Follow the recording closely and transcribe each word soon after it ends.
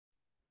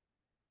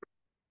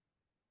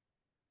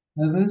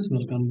Hi friends,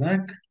 welcome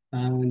back.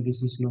 And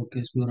this is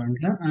Lokesh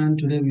Gorantla, and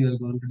today we are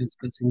going to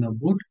discussing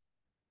about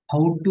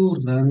how to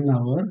run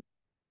our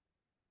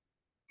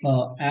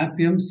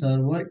Appium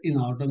server in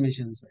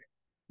automation side.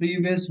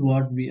 Previous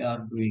what we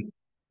are doing,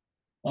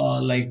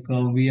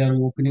 we are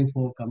opening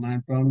for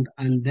command prompt,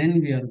 and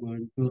then we are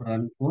going to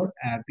run for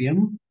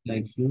Appium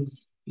like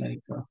this.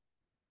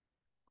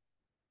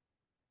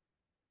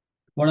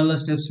 What are the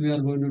steps we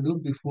are going to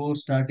do before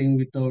starting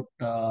without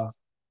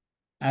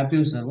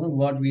Appium server?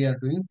 What we are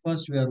doing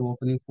first, we are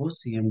opening for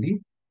CMD,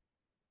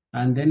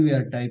 and then we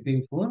are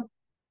typing for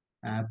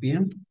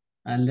Appium,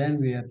 and then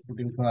we are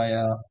putting for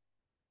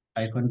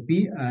icon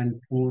P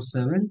and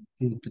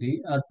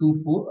 4723 or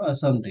 24 or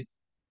something.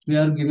 We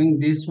are giving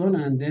this one,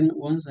 and then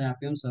once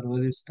Appium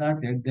server is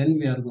started, then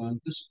we are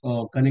going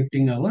to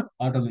connecting our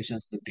automation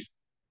scripting.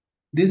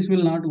 This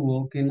will not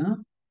work in a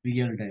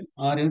real time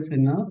or else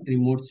in a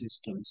remote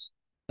systems,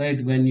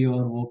 right? When you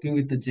are working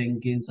with the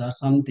Jenkins or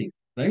something,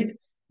 right?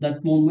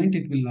 That moment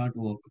it will not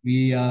work.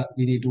 We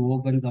need to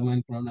open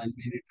command prompt and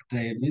we need to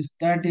try this.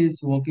 That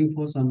is working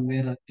for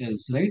somewhere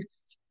else, right?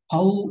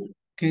 How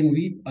can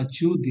we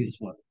achieve this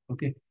one?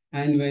 Okay.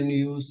 And when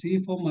you see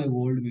for my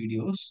old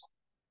videos,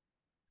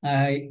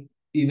 I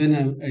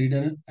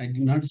did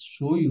not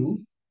show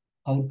you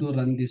how to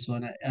run this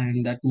one,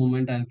 and that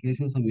moment I'm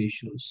facing some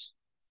issues.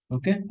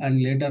 Okay, and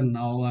later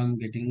now I'm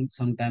getting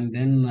sometime,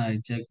 then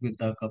I check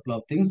with a couple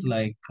of things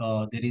like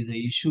there is a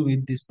issue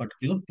with this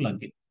particular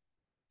plugin.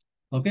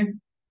 Okay,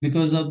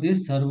 because of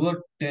this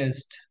server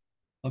test.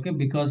 Okay,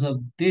 because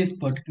of this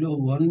particular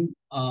one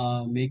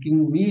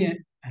making me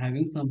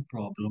having some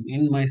problem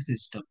in my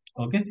system.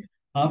 Okay,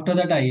 after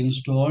that I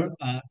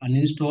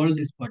uninstall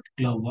this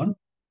particular one,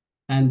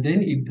 and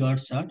then it got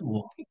start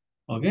working.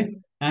 Okay,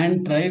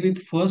 and try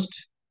with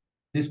first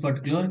this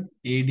particular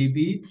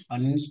adb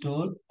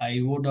uninstall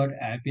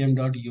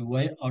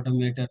io.appium.ui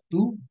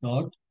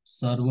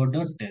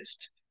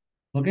automator2.server.test.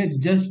 Okay,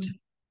 just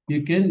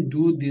you can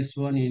do this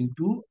one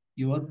into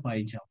your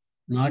PyCharm,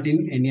 not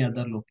in any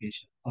other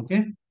location.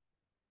 Okay,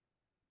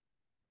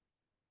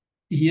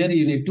 here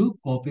you need to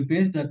copy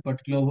paste that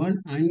particular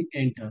one and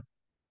enter.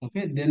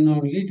 Okay, then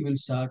only it will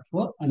start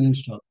for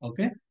uninstall.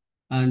 Okay,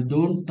 and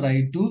don't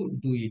try to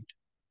do it.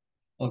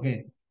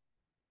 Okay,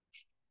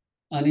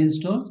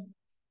 uninstall.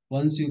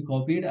 Once you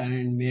copy it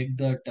and make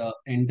that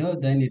enter,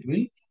 then it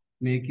will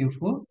make you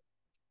for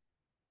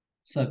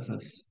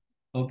success.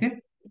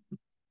 Okay,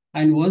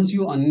 and once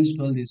you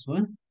uninstall this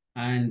one,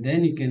 and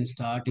then you can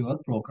start your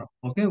program.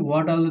 Okay,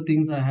 what are the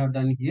things I have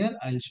done here,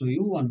 I'll show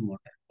you one more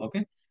time.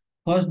 Okay,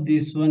 first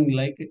this one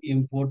like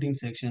importing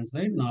sections,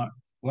 right? Not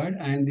what,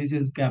 and this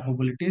is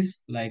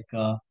capabilities like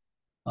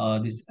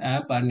this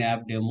app and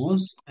app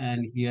demos,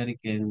 and here you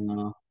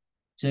can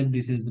check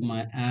this is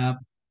my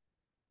app,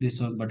 this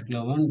one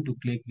particular one, to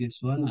click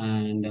this one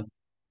and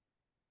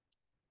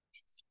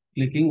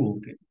clicking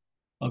OK.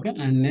 Okay,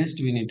 and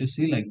next we need to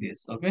see like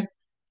this. Okay,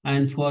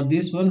 and for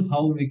this one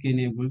how we can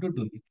able to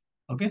do it.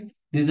 Okay,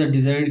 these are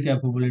desired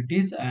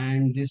capabilities,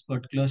 and this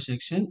particular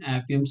section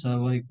Appium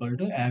server equal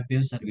to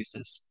Appium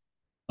services.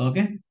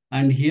 Okay,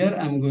 and here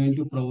I'm going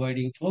to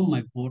providing for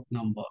my port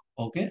number.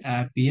 Okay,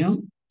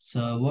 Appium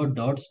server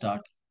dot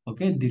start.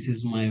 Okay, this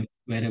is my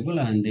variable,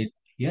 and it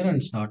here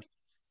and start.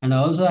 And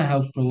also I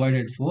have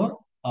provided for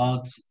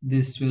args.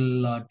 This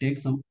will take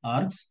some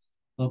args.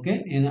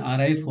 Okay, in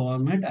array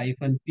format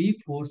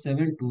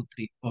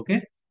 -p4723.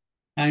 Okay,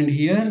 and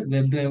here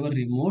WebDriver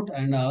remote,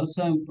 and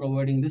also I'm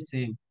providing the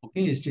same.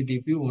 Okay,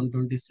 HTTP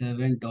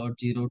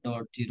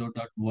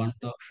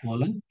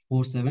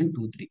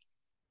 127.0.0.1.4723.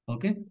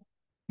 Okay,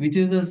 which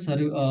is the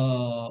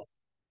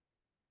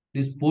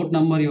this port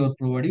number you are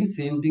providing,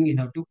 same thing you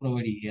have to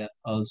provide here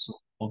also.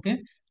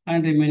 Okay,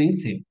 and remaining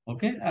same.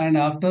 Okay, and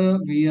after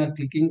we are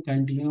clicking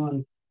continue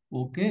and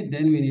okay,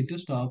 then we need to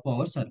stop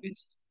our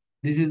service.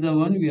 This is the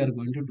one we are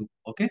going to do.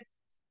 Okay,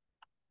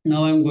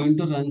 now I'm going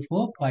to run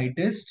for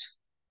PyTest,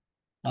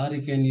 or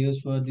you can use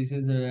for this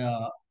is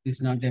a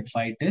it's not a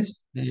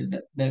PyTest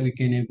that we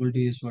can able to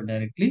use for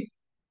directly.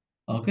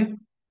 Okay,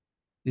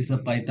 this is a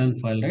Python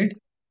file, right?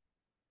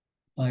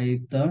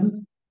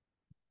 Python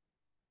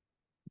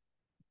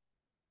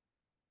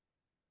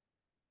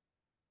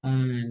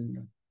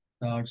and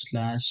dot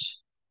slash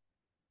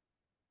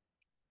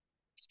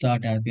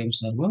start Appium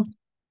server,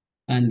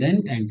 and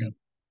then enter.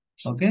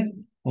 Okay,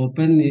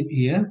 open it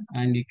here,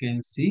 and you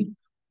can see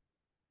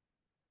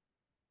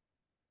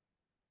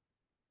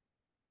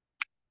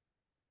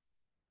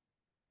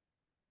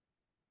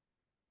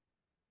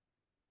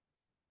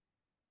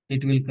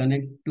it will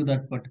connect to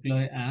that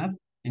particular app.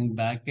 In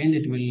backend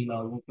it will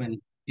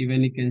open.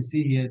 Even you can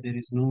see here there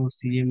is no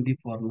CMD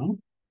for now.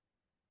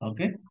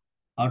 Okay,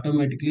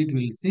 automatically it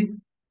will see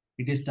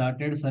it is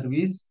started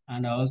service,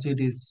 and also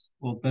it is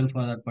open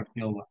for that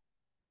particular one.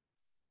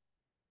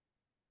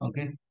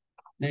 Okay,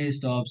 then it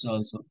stops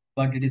also,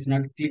 but it is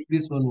not click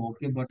this one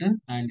OK button,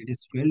 and it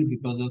is failed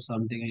because of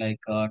something like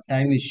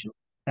time issue,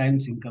 time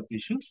sync up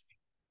issue,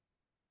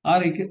 or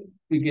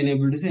we can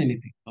able to say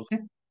anything. Okay,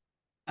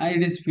 and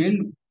it is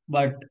failed,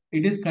 but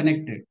it is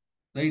connected.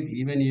 right?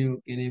 Even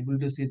you can able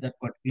to see that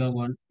particular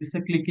one. It's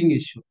a clicking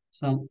issue,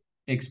 some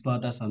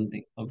expert or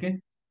something. Okay,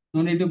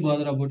 no need to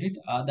bother about it.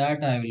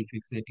 That I will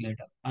fix it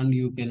later, and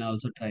you can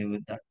also try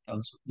with that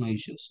also. No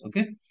issues.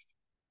 Okay.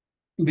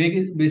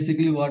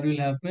 Basically, what will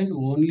happen?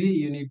 Only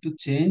you need to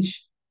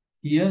change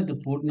here the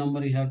port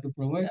number you have to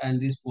provide and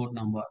this port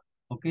number.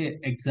 Okay,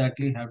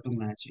 exactly have to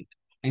match it,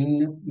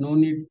 and no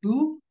need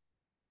to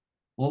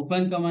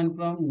open command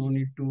prompt. No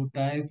need to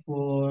type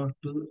for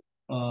to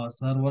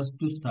servers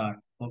to start.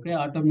 Okay,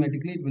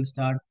 automatically it will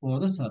start for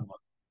the server,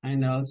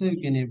 and also you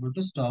can able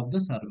to stop the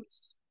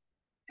service.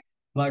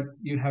 But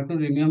you have to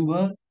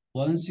remember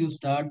once you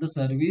start the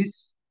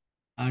service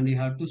and you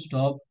have to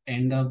stop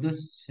end of the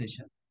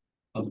session.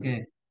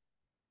 Okay.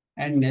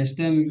 And next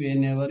time,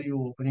 whenever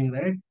you opening,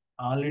 right,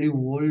 already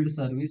old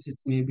service, it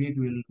maybe it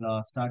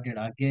will started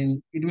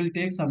again. It will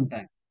take some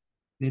time.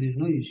 There is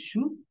no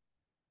issue.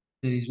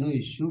 There is no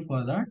issue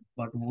for that.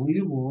 But only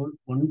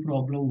one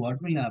problem.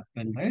 What will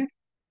happen, right?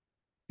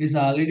 Is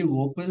already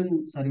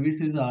open service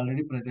is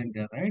already present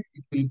there, right?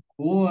 It will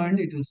go and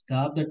it will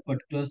stop that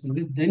particular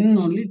service. Then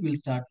only it will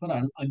start for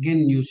an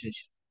again new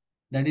session.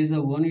 That is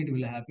the one it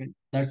will happen.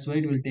 That's why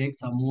it will take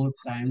some more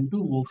time to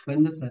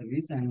open the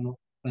service and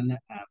open the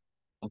app.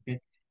 Okay.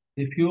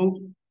 If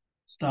you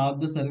stop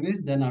the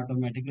service, then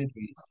automatically it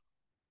will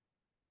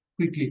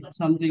quickly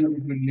something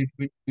it will little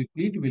bit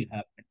quickly it will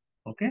happen.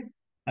 Okay.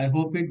 I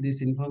hope it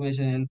this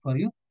information help for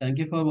you. Thank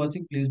you for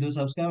watching. Please do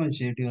subscribe and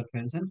share to your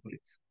friends and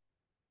colleagues.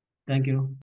 Thank you.